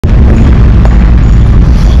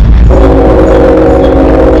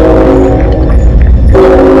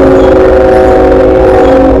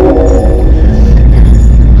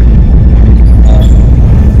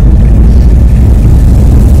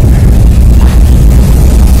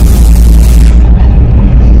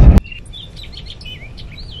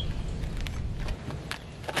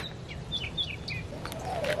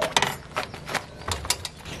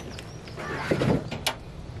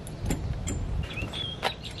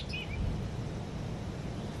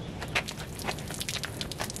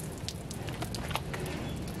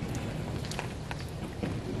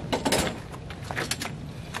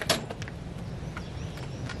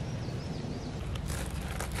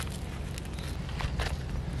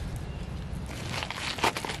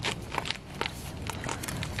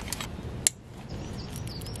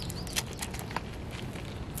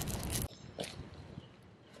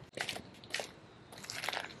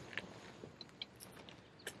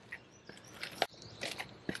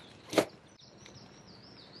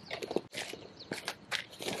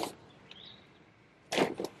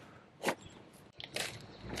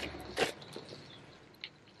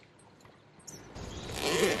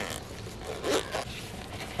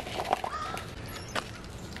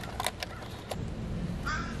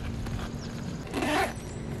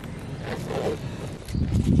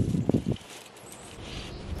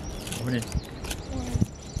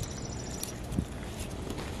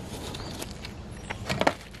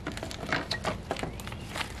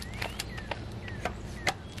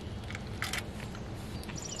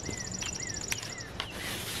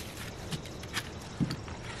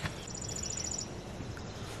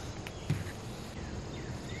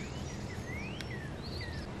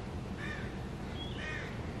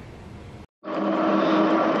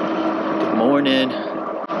evening.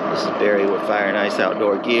 This is Barry with FaO&x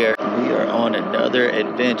Outdoor Gear. We are on another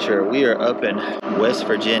adventure. We are up in West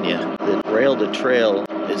Virginia. The rail to trail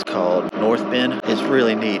is called North Bend. It's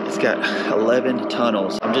really neat. It's got 11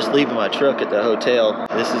 tunnels. I'm just leaving my truck at the hotel.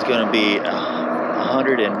 This is going to be a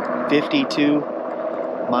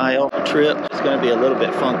 152-mile trip. It's going to be a little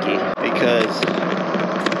bit funky because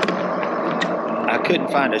I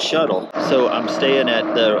couldn't find a shuttle, so I'm staying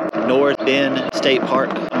at the North Bend State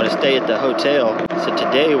Park. I'm going to stay at the hotel. So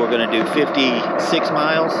today we're going to do 56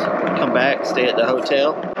 miles, come back, stay at the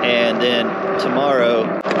hotel, and then tomorrow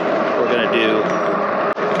we're going to do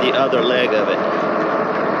the other leg of it.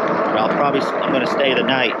 I'm going to stay the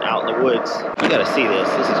night out in the woods. You got to see this.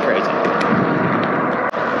 This is crazy.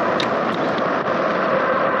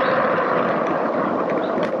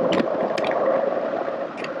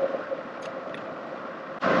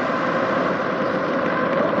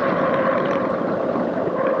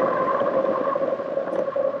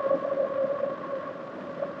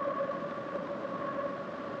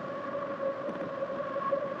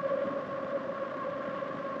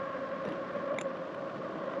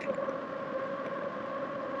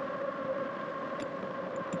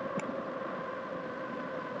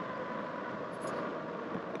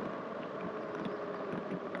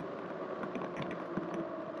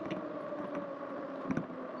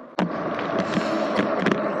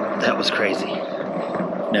 That was crazy.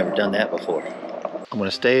 Never done that before. I'm going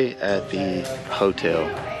to stay at the hotel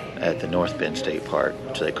at the North Bend State Park,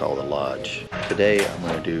 which they call the Lodge. Today I'm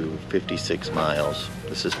going to do 56 miles.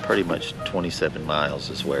 This is pretty much 27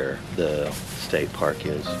 miles is where the state park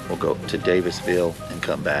is. We'll go to Davisville and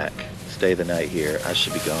come back. Stay the night here. I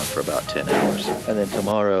should be gone for about 10 hours. And then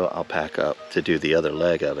tomorrow I'll pack up to do the other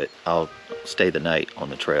leg of it. I'll stay the night on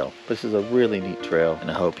the trail. This is a really neat trail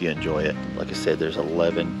and I hope you enjoy it. Like I said, there's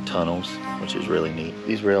 11 tunnels, which is really neat.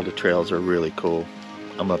 These rail to trails are really cool.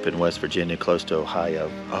 I'm up in West Virginia, close to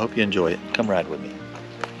Ohio. I hope you enjoy it. Come ride with me.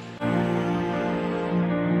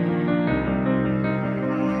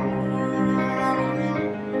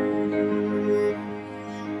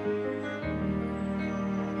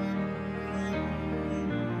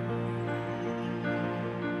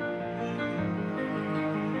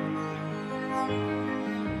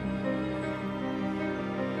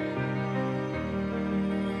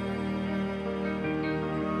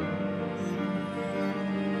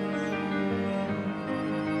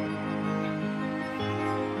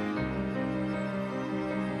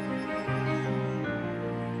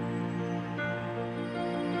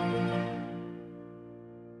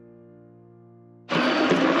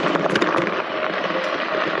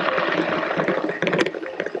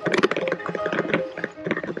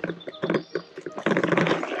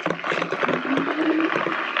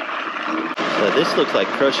 This looks like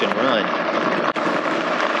Crush and Run,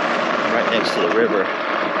 right next to the river.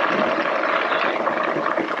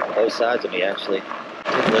 Both sides of me, actually.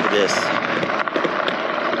 Take a look at this.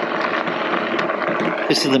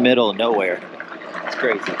 This is the middle of nowhere. It's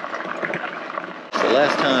crazy. So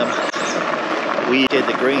last time we did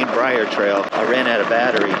the Green Briar Trail, I ran out of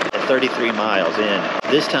battery at 33 miles in.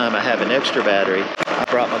 This time I have an extra battery. I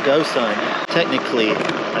brought my GoSun. Technically,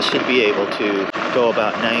 I should be able to go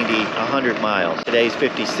about 90, 100 miles. Today's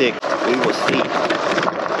 56. We will see.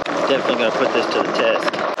 Definitely going to put this to the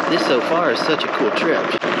test. This so far is such a cool trip.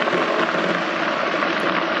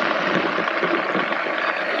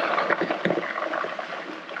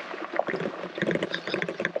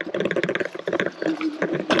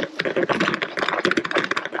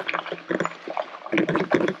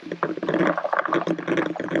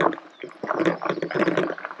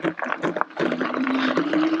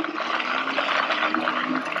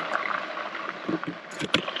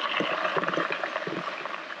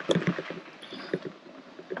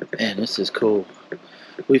 Man, this is cool.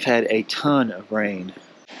 We've had a ton of rain.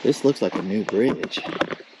 This looks like a new bridge.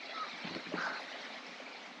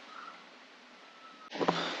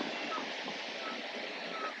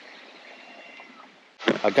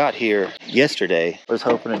 I got here yesterday. I was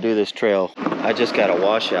hoping to do this trail. I just got a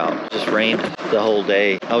washout. It just rained the whole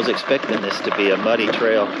day. I was expecting this to be a muddy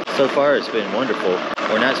trail. So far it's been wonderful.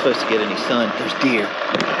 We're not supposed to get any sun. There's deer.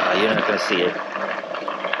 You're not going to see it.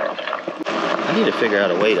 I need to figure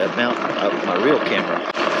out a way to mount my real camera.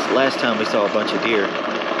 This last time we saw a bunch of deer.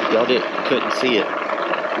 Y'all couldn't see it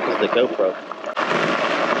because of the GoPro.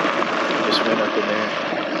 Just went up in there.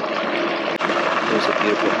 There's a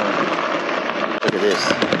beautiful home. Look at this.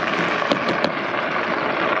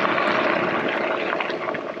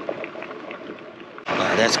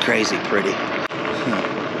 Wow, that's crazy pretty.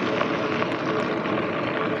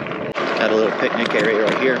 Got a little picnic area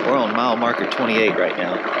right here. We're on mile marker 28 right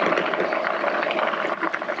now.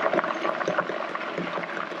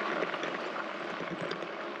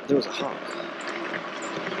 was a hawk.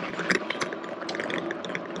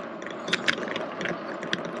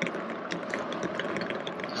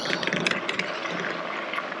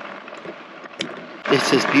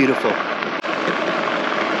 This is beautiful.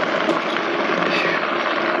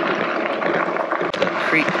 The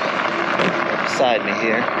creek beside me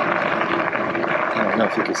here. I don't know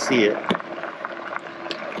if you can see it.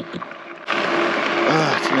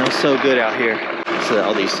 Oh, it smells so good out here. So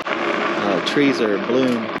all these trees are in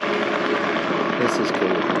bloom. This is cool.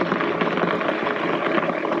 Look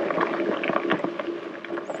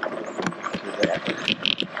at that.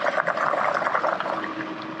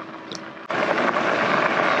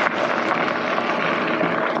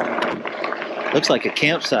 Looks like a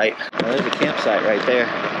campsite. Oh, there's a campsite right there.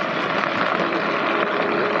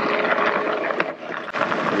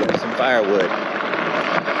 We got some firewood.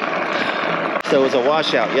 So it was a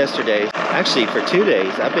washout yesterday. Actually, for 2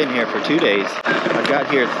 days. I've been here for 2 days. I got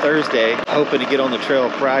here Thursday, hoping to get on the trail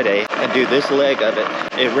Friday and do this leg of it.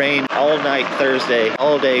 It rained all night Thursday,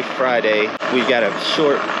 all day Friday. We got a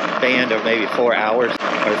short band of maybe 4 hours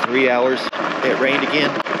or 3 hours. It rained again.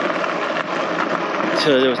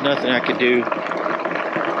 So there was nothing I could do.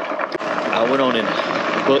 I went on and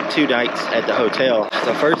booked 2 nights at the hotel.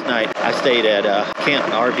 The first night I stayed at a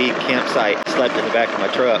RV campsite, slept in the back of my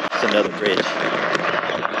truck. It's another bridge.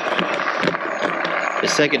 The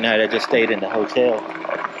second night I just stayed in the hotel.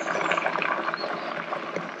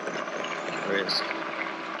 Where is?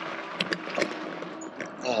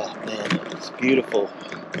 Oh man, it's beautiful.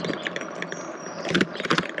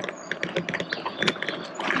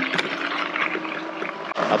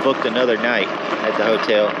 I booked another night at the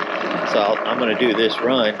hotel, so I'm going to do this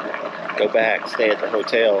run, go back, stay at the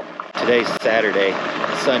hotel. Today's Saturday,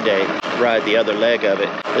 Sunday, ride the other leg of it.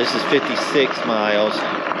 This is 56 miles.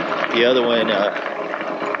 The other one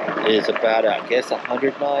is about, I guess,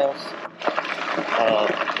 100 miles.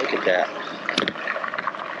 Look at that.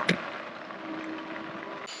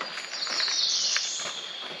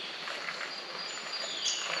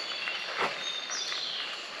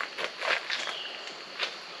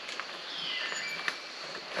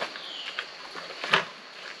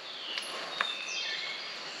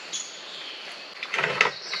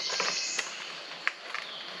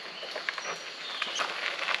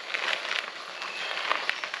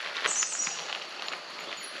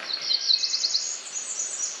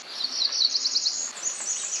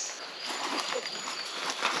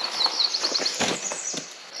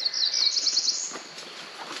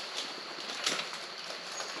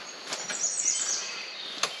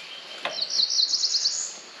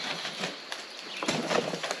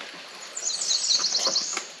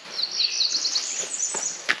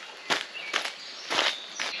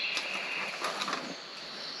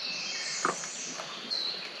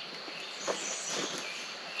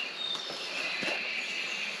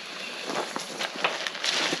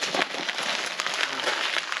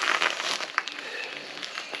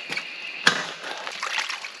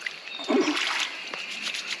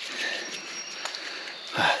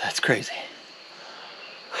 That's crazy.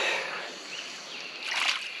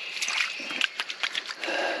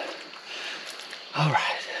 All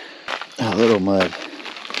right. A little mud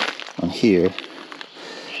on here.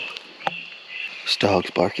 This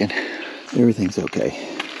dog's barking. Everything's okay.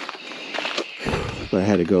 But I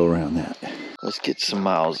had to go around that. Let's get some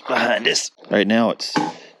miles behind us. Right now it's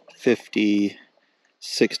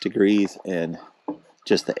 56 degrees and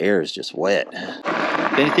just the air is just wet.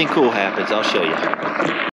 If anything cool happens, I'll show you.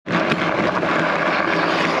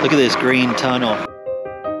 Look at this green tunnel.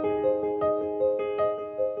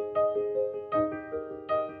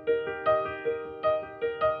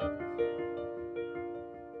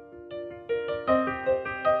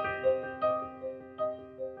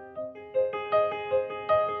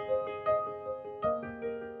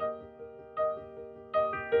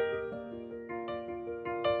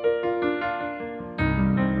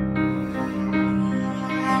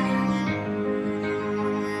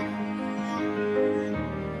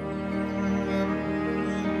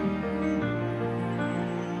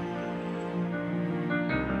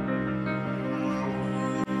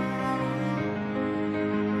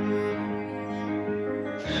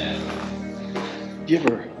 You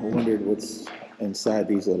ever wondered what's inside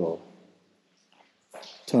these little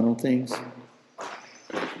tunnel things?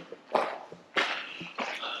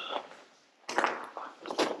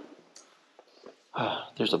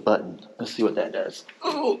 There's a button. Let's see what that does.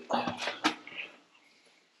 Ooh.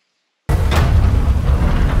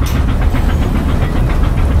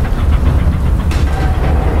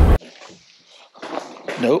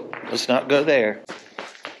 Nope, let's not go there.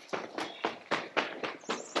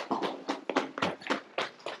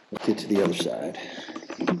 get to the other side.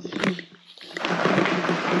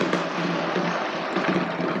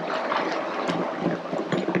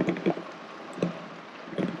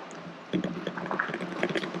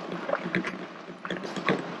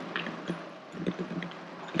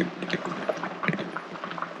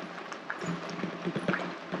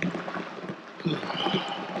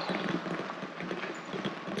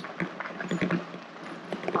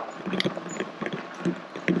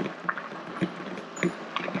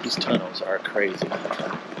 These tunnels are crazy.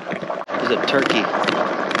 There's a turkey.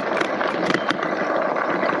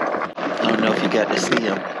 I don't know if you got to see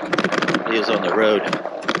him. He was on the road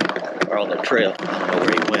or on the trail. I don't know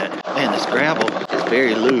where he went. Man, this gravel is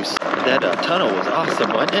very loose. That tunnel was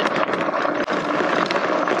awesome, wasn't it?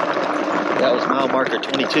 That was mile marker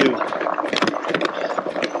 22.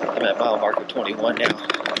 I'm at mile marker 21 now.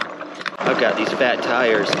 I've got these fat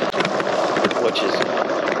tires, which is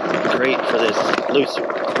great for this loose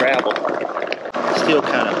gravel. Still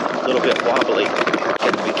kind of a little bit wobbly.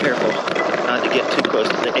 Got to be careful not to get too close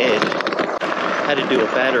to the edge. Had to do a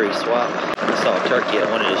battery swap. I saw a turkey. I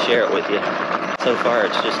wanted to share it with you. So far,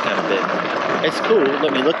 it's just kind of been. It's cool.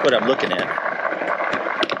 Let me look what I'm looking at.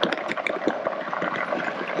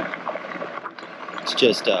 It's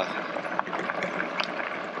just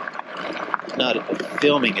not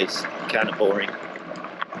filming is kind of boring.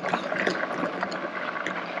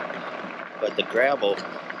 But the gravel,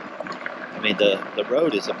 I mean, the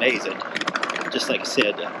road is amazing. Just like I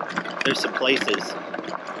said, there's some places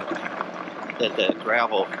that the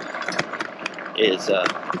gravel is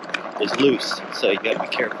loose, so you got to be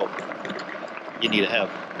careful. You need to have.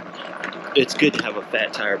 It's good to have a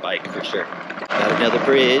fat tire bike for sure. Got another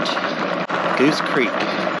bridge, Goose Creek.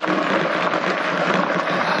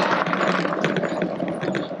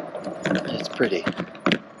 It's pretty.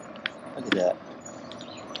 Look at that.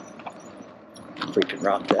 Freaking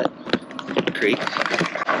rock that creek.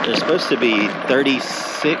 There's supposed to be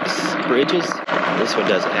 36 bridges. This one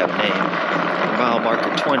doesn't have a name. Mile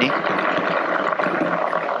marker 20.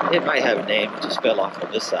 It might have a name, it just fell off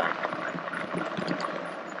on this side.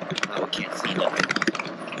 Oh, we can't see nothing.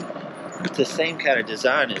 It's the same kind of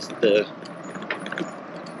design as the.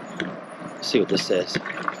 Let's see what this says.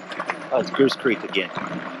 Oh, it's Goose Creek again.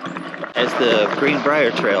 As the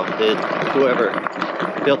Greenbrier Trail, whoever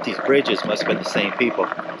built these bridges must have been the same people.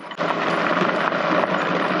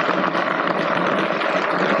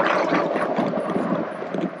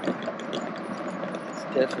 It's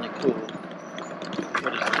definitely cool.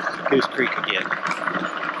 What is this? Goose Creek again.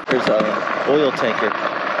 There's an oil tanker.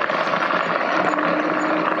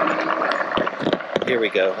 Here we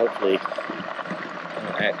go. Hopefully, I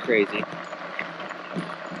don't act crazy.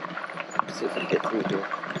 Let's see if we can get through here.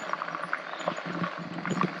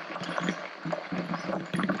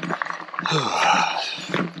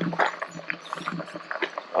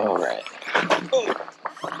 All right.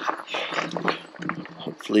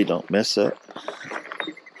 Hopefully don't mess up.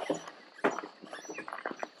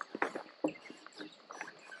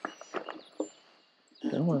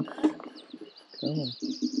 Come on. Come on.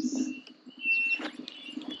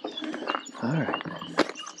 All right.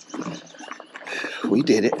 We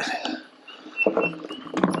did it. All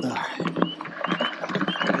right.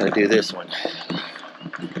 Gotta do this one.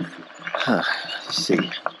 Huh. Let's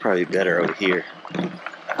see. Probably better over here.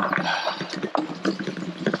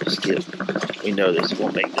 Just get. We know this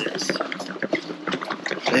won't make this.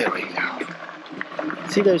 There we go.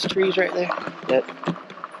 See those trees right there? That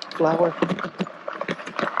flower?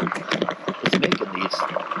 It's making these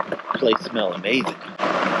place smell amazing.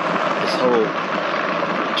 This whole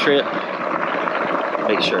trip,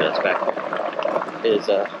 make sure that's back there, is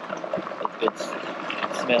been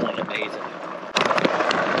smelling amazing.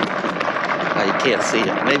 Oh, you can't see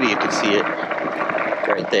it. Maybe you can see it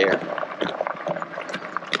right there.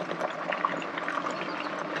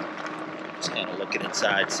 Just kind of looking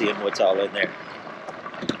inside, seeing what's all in there.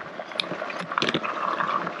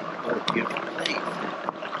 What a beautiful place.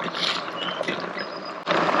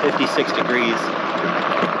 56 degrees.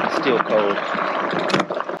 Still cold.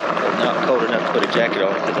 But not cold enough to put a jacket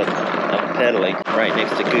on because I'm pedaling right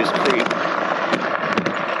next to Goose Creek. I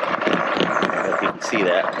don't know if you can see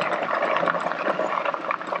that.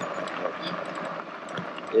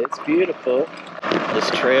 It's beautiful. This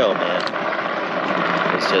trail, man,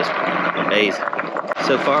 is just amazing.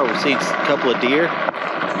 So far, we've seen a couple of deer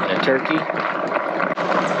and a turkey.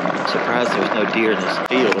 I'm surprised there's no deer in this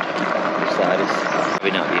field beside us.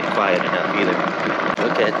 Maybe not being quiet enough either.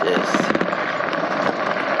 Look at this.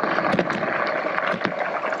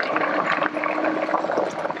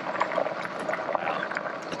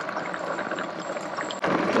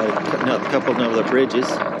 Wow. Got a couple of other bridges.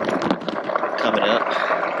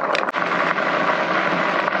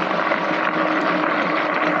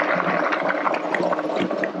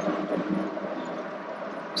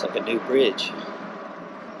 new bridge.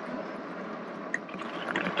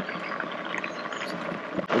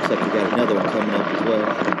 Looks like we got another one coming up as well.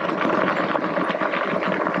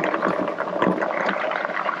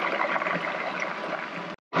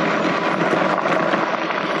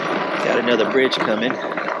 Got another bridge coming.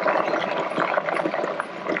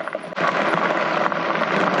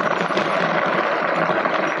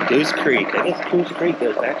 Goose Creek. I guess Goose Creek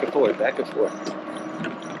goes back and forth, back and forth.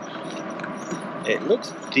 It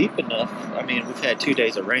looks deep enough. I mean, we've had 2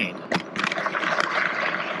 days of rain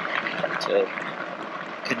to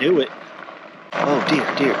canoe it. Oh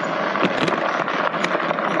dear, dear.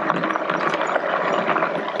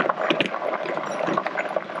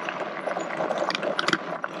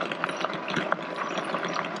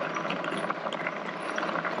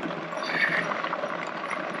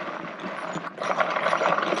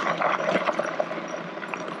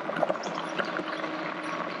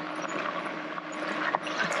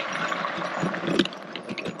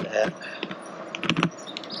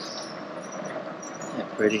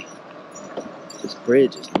 Pretty. This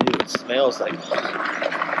bridge is new. It smells like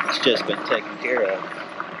it's just been taken care of.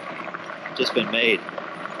 Just been made.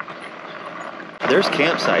 There's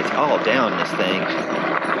campsites all down this thing.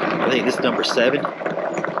 I think this is number 7. Was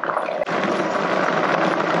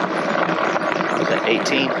that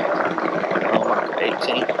 18? Mile marker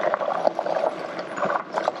 18.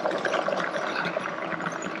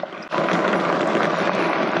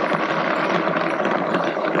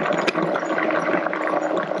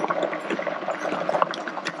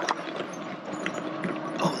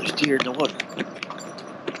 Deer in the water.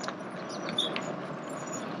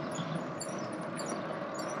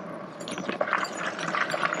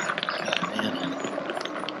 Oh man,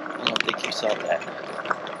 I don't think you saw that.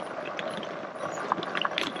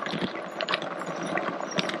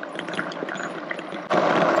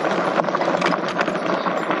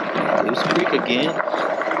 Goose Creek again.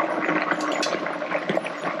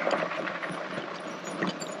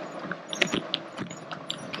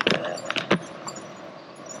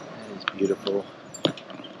 Beautiful.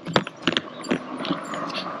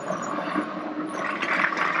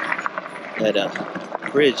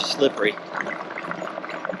 That bridge is slippery.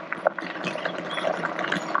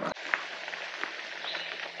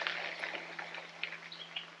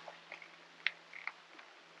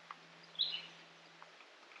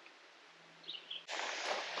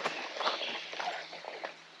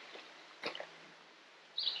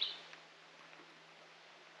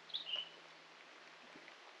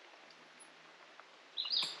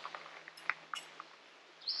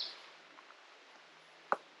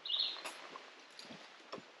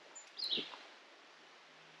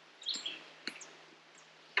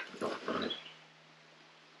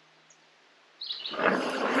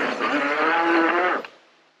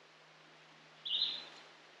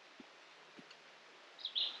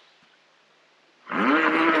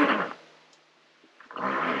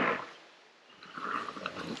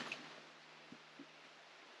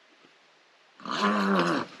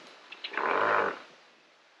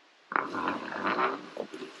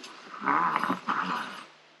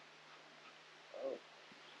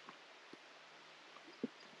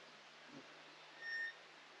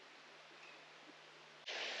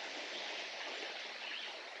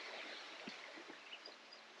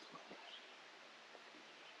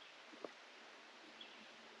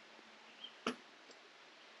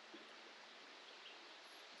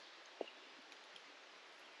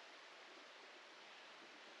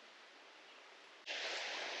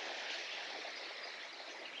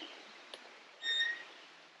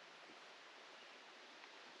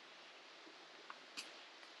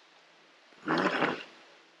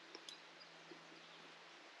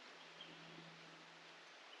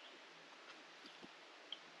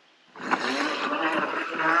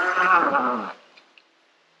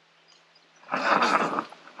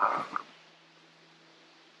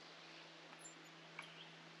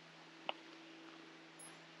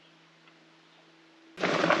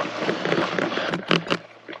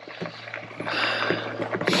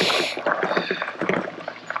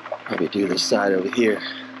 Probably do this side over here.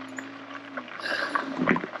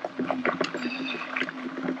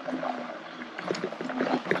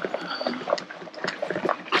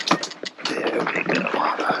 There we go.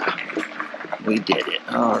 We did it.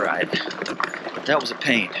 All right. That was a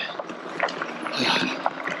pain.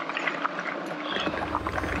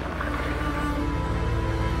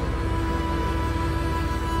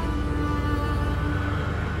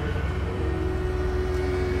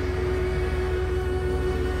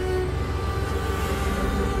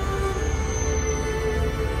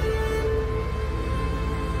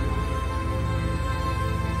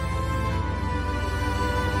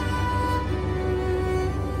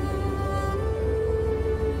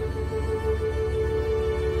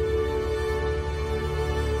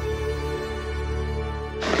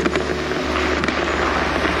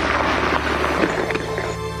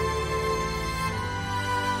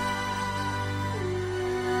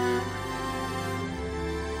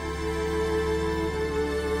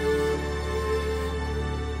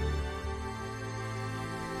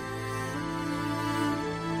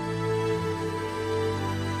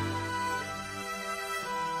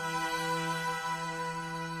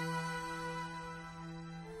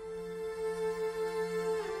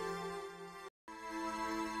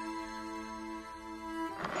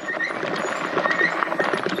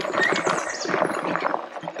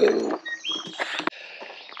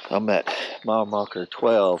 I'm at mile marker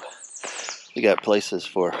 12. We got places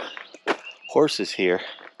for horses here,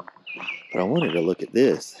 but I wanted to look at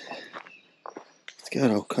this. It's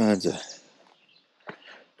got all kinds of, I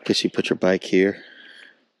guess you put your bike here,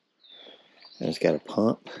 and it's got a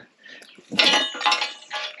pump. It's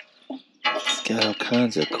got all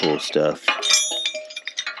kinds of cool stuff.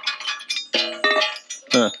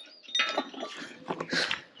 Huh.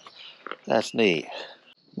 That's neat.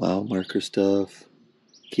 Mile marker stuff,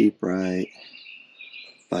 keep right,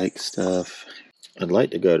 bike stuff. I'd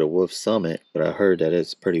like to go to Wolf Summit, but I heard that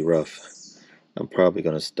it's pretty rough. I'm probably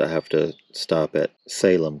going to have to stop at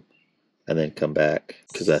Salem and then come back,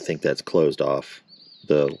 because I think that's closed off,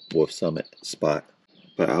 the Wolf Summit spot.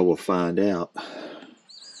 But I will find out,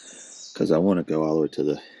 because I want to go all the way to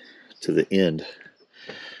the end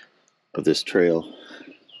of this trail.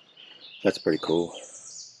 That's pretty cool.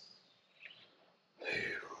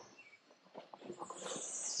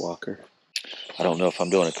 Walker. I don't know if I'm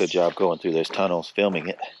doing a good job going through those tunnels filming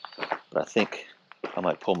it, but I think I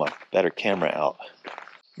might pull my better camera out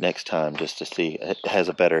next time just to see. It has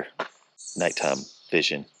a better nighttime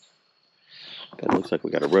vision. But it looks like we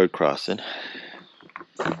got a road crossing.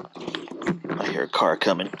 I hear a car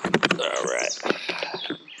coming. All right.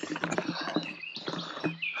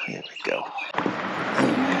 Here we go.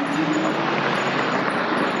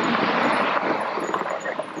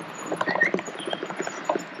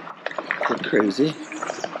 Go crazy.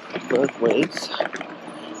 Both ways.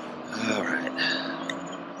 All right.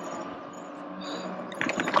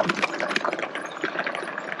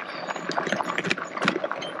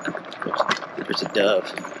 There's a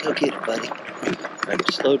dove. Go get it, buddy. All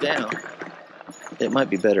right, slow down. It might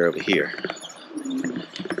be better over here.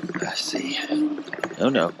 I see. Oh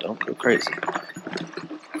no, don't go crazy.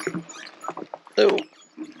 Oh.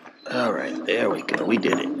 All right, there we go. We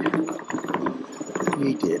did it.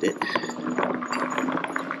 We did it.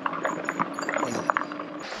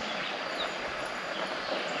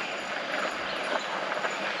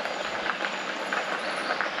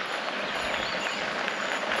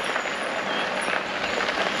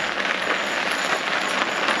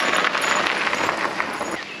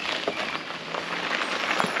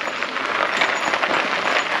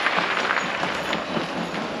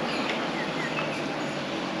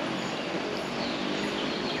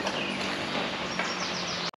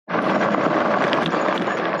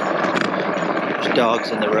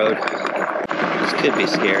 Dogs in the road. This could be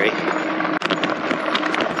scary.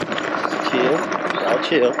 Chill. I'll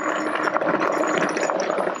chill.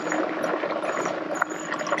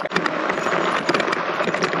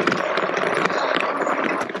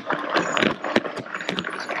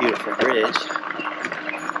 It's a beautiful bridge.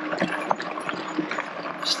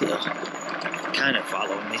 Still kind of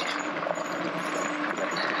following me.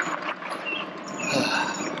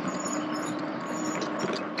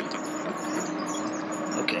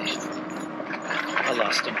 Okay, I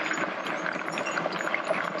lost him.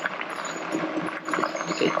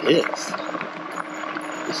 It is.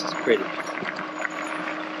 This is pretty.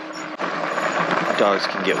 Dogs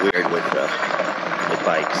can get weird with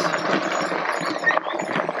bikes.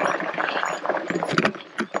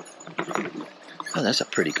 Oh, that's a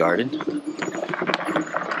pretty garden. Good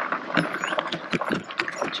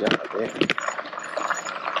job there.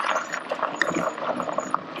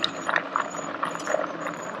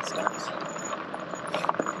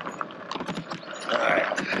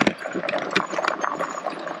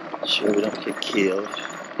 Sure we don't get killed.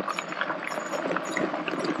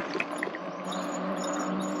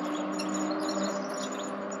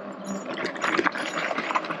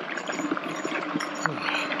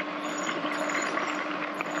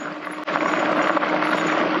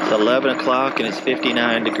 It's 11 o'clock and it's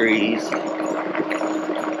 59 degrees.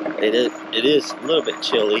 It is a little bit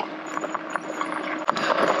chilly. As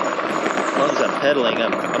long as I'm pedaling,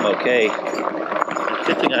 I'm okay.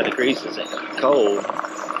 59 degrees isn't cold.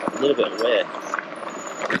 A little bit wet,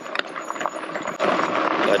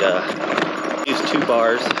 but used 2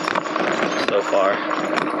 bars so far.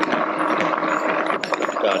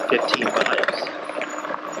 About 15 miles.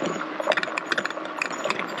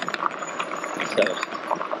 So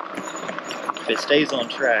if it stays on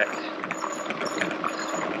track,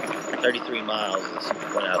 33 miles is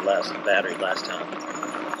when I lost the battery last time.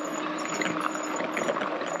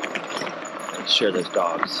 Make sure those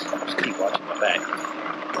dogs just keep watching my back.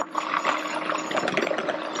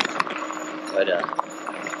 But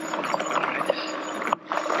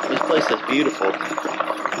this place is beautiful.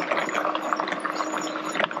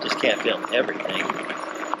 Just can't film everything.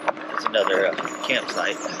 There's another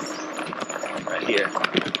campsite right here.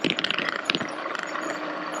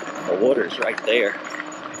 The water's right there.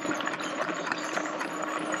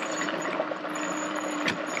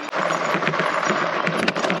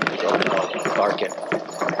 walking,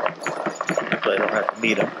 so I don't have to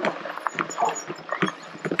meet them.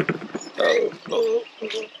 Oh.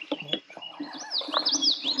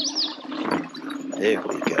 There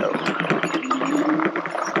we go.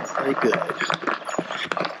 Very good.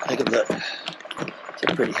 Take a look. It's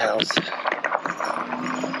a pretty house.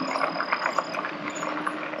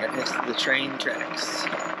 Right next to the train tracks.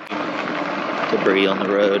 Debris on the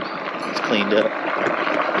road. It's cleaned up.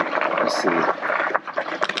 Let's see.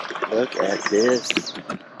 Look at this.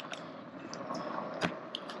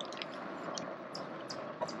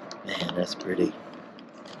 Man, that's pretty.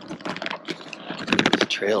 This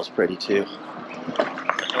trail's pretty too.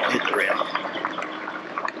 Don't hit the rail.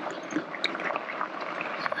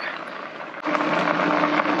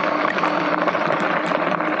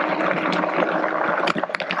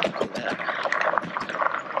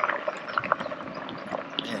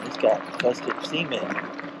 Man, it's got infested cement.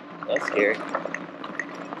 That's scary.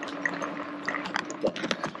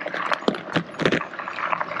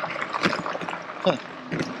 Huh.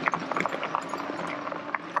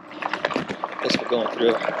 Guess we're going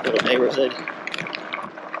through a little neighborhood.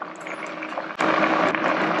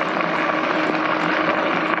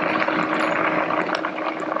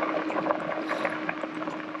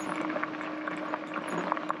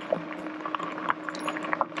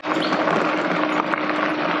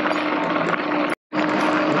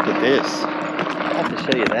 Look at this. I have to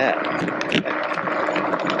show you that.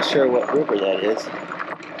 I'm not sure what river that is.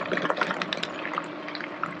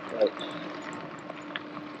 But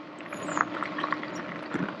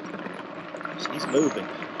she's moving.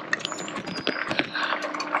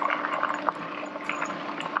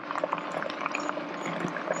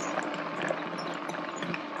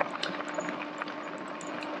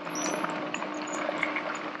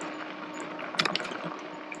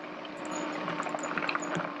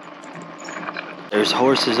 There's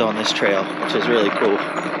horses on this trail, which is really cool.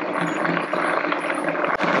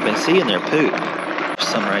 I've been seeing their poop. There's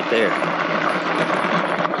some right there.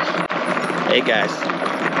 Hey guys.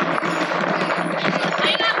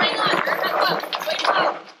 Hang on.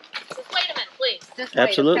 Just wait a minute, please. Just wait,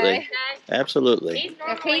 Absolutely. okay? Absolutely.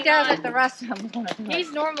 If he does it, the rest of them will do it.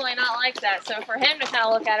 He's normally not like that, so for him to kind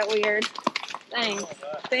of look at it weird. Thanks.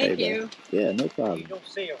 Thank Hey, you. Yeah, no problem. You don't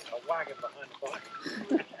see a wagon behind the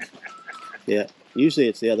bike. Yeah, usually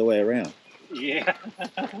it's the other way around. Yeah.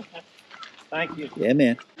 Thank you. Yeah,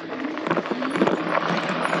 man.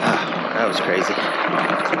 Ah, that was crazy.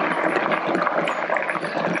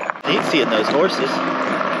 Neat seeing those horses.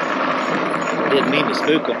 Didn't mean to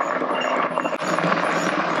spook them.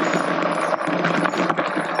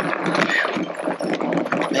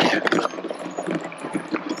 Man.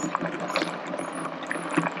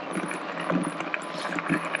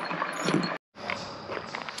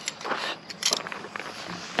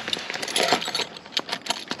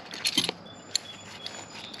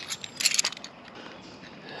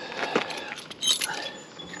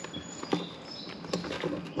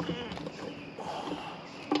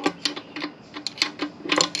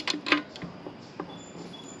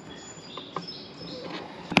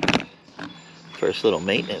 First little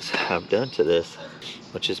maintenance I've done to this,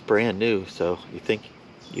 which is brand new, so you think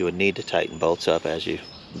you would need to tighten bolts up as you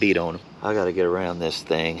beat on them. I gotta get around this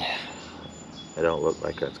thing. It don't look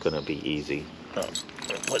like that's gonna be easy.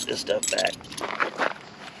 Put this stuff back.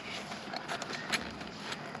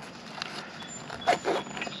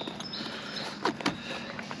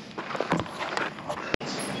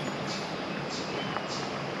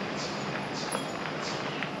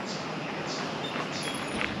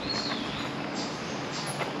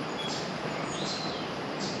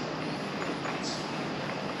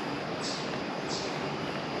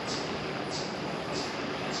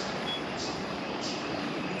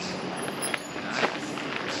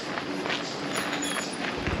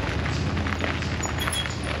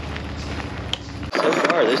 So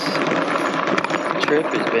far, this trip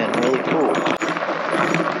has been really cool.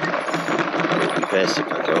 It'd be best if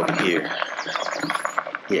I go over here.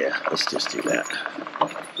 Yeah, let's just do that.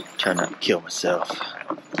 Try not to kill myself.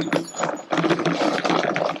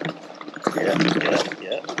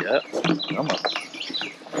 Yep. Come on.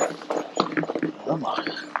 Come on.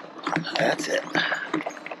 That's it.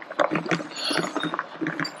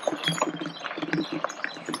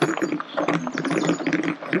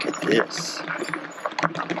 Look at this.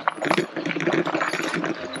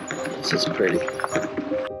 This is pretty.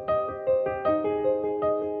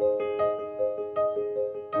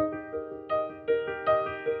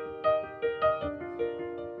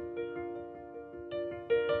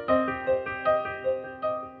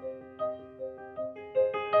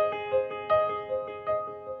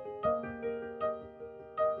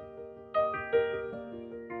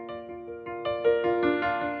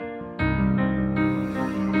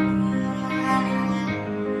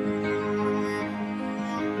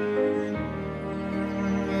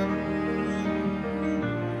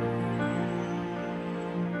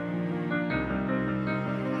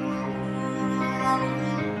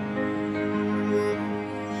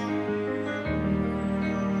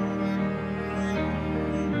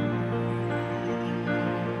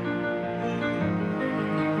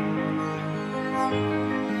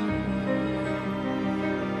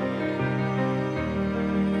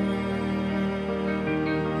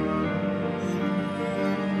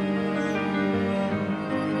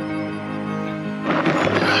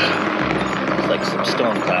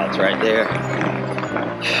 storm clouds right there.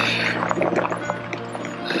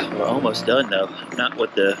 We're almost done though. Not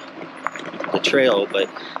with the trail, but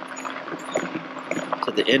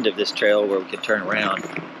to the end of this trail where we can turn around.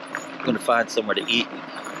 I'm going to find somewhere to eat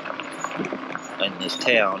in this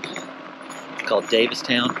town. It's called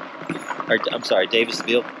Davisville.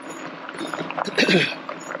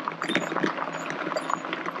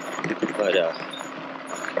 But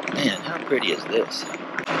man, how pretty is this?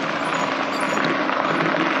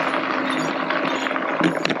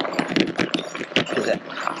 Look at that.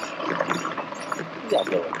 Look at that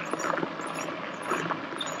going.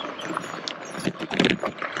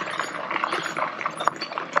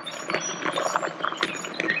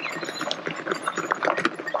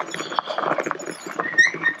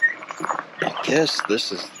 I guess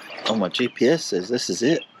this is, on my GPS says this is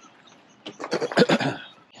it.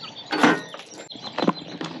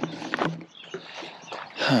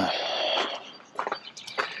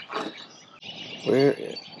 Where,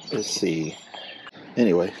 let's see.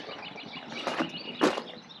 Anyway,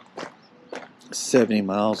 70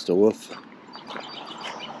 miles to Wolf,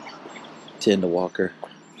 10 to Walker.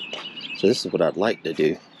 So this is what I'd like to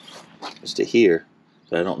do, is to here,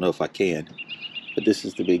 but I don't know if I can. But this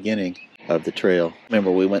is the beginning of the trail.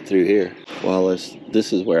 Remember, we went through here. Wallace,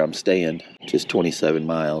 this is where I'm staying, just 27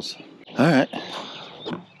 miles. All right.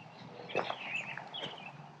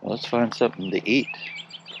 Well, let's find something to eat.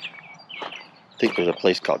 I think there's a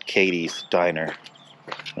place called Katie's Diner.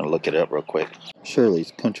 I'm gonna look it up real quick.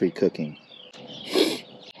 Shirley's Country Cooking.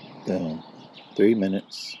 3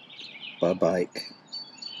 minutes by bike.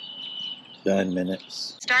 9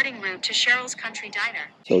 minutes. Starting route to Cheryl's Country Diner.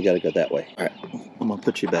 So we gotta go that way. All right, I'm gonna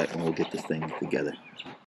put you back and we'll get this thing together.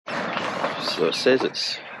 So it says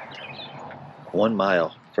it's 1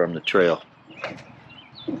 mile from the trail.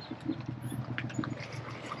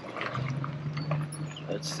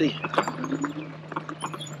 Let's see.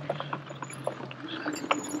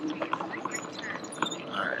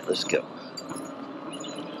 All right, let's go.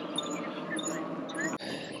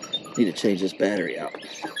 Need to change this battery out.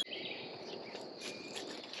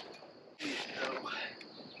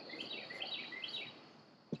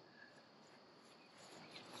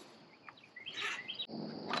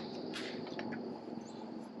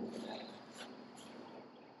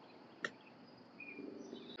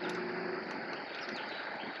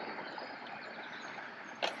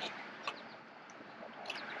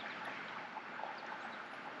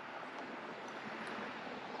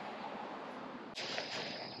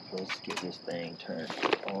 Let's get this thing turned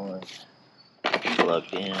on,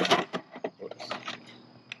 plugged in.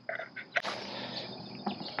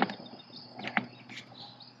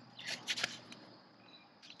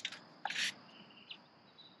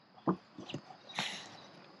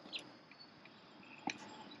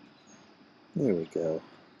 There we go.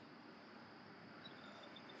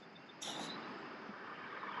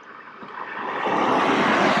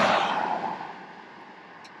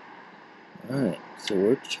 Alright, so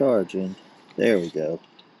we're charging. There we go.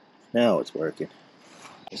 Now it's working.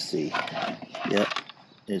 Let's see. Yep,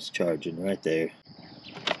 it's charging right there.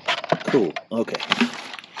 Cool, okay.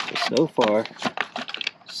 So far,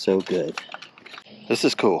 so good. This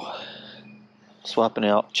is cool. Swapping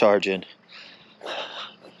out, charging.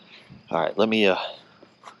 Alright, let me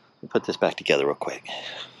put this back together real quick.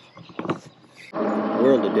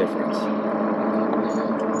 World of difference.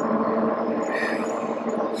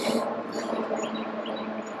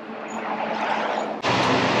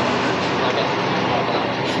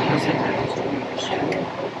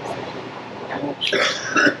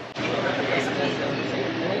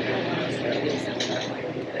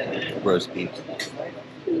 Roast beef.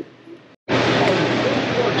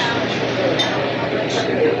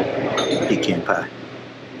 Pecan pie.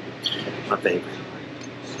 My favorite.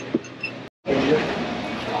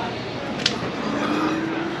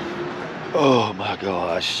 Oh my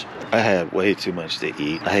gosh. I had way too much to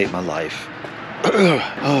eat. I hate my life.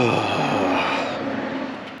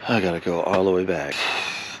 I gotta go all the way back.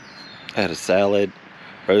 I had a salad,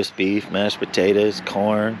 roast beef, mashed potatoes,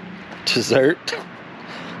 corn, dessert.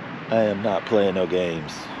 I am not playing no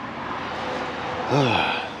games.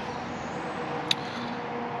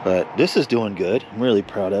 But this is doing good. I'm really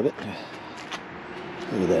proud of it.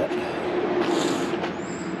 Look at that.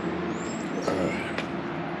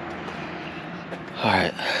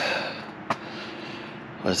 Alright.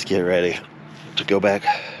 Let's get ready to go back.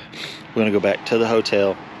 We're going to go back to the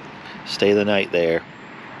hotel, stay the night there,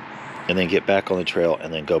 and then get back on the trail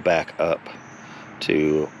and then go back up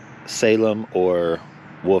to Salem or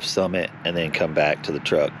Wolf Summit and then come back to the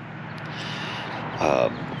truck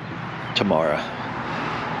tomorrow.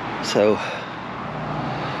 So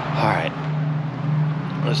Alright,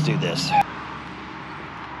 let's do this.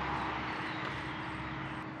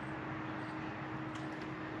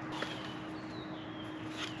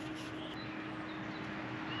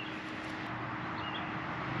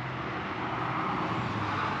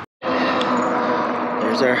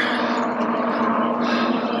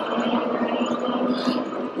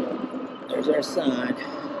 There's our sign.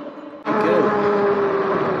 Go.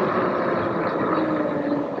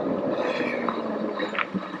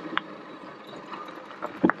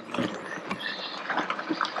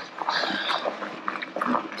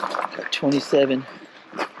 Got 27.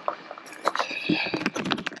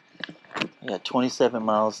 I got 27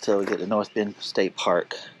 miles till we get to North Bend State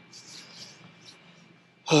Park.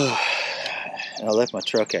 And I left my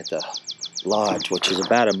truck at the lodge, which is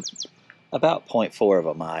about 0.4 of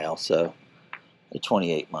a mile, so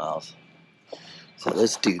 28 miles. So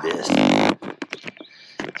let's do this.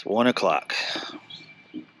 It's 1 o'clock.